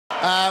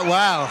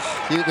Well,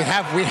 we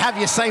have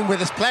Usain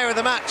with us, player of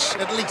the match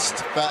at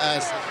least, but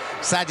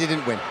sad he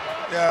didn't win.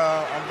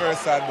 Yeah, I'm very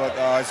sad, but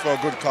it's for a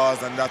good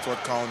cause, and that's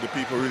what counts. The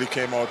people really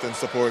came out and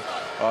support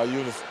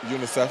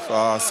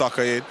Unicef,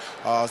 Soccer Aid.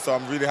 So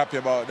I'm really happy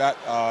about that.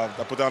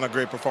 They put on a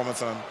great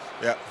performance, and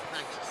yeah.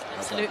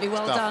 Absolutely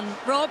well done.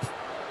 Rob,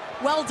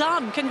 well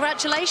done.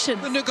 Congratulations.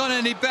 Couldn't have gone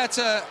any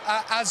better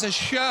as a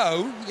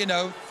show, you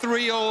know,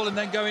 3-3 and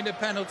then going to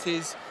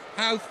penalties.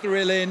 How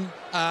thrilling.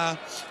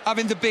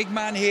 Having the big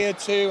man here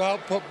to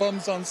help put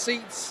bums on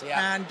seats.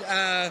 Yeah. And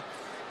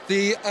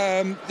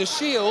the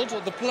shield, or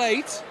the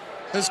plate,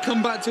 has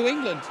come back to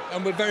England,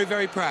 and we're very,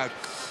 very proud.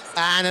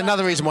 And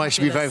another reason why I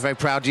should be very, very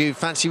proud. Do you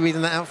fancy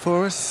reading that out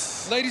for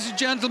us? Ladies and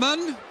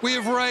gentlemen, we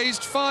have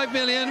raised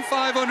 £5,540,259.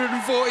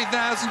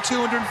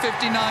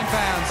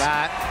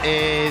 That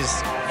is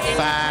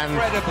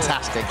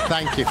fantastic.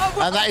 Thank you.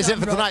 And that is it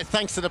for tonight.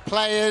 Thanks to the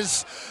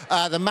players,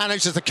 the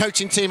managers, the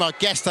coaching team, our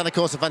guests, and of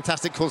course the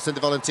fantastic call centre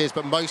volunteers,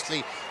 but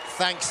mostly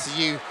thanks to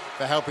you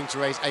for helping to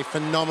raise a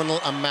phenomenal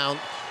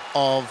amount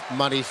of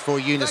money for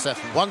Unicef.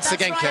 Once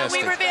again,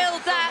 Kirsty. We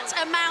revealed that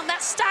amount,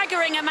 that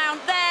staggering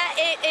amount there.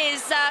 It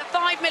is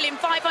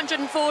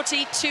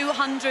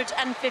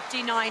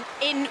 £5,540,259.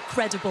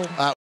 Incredible.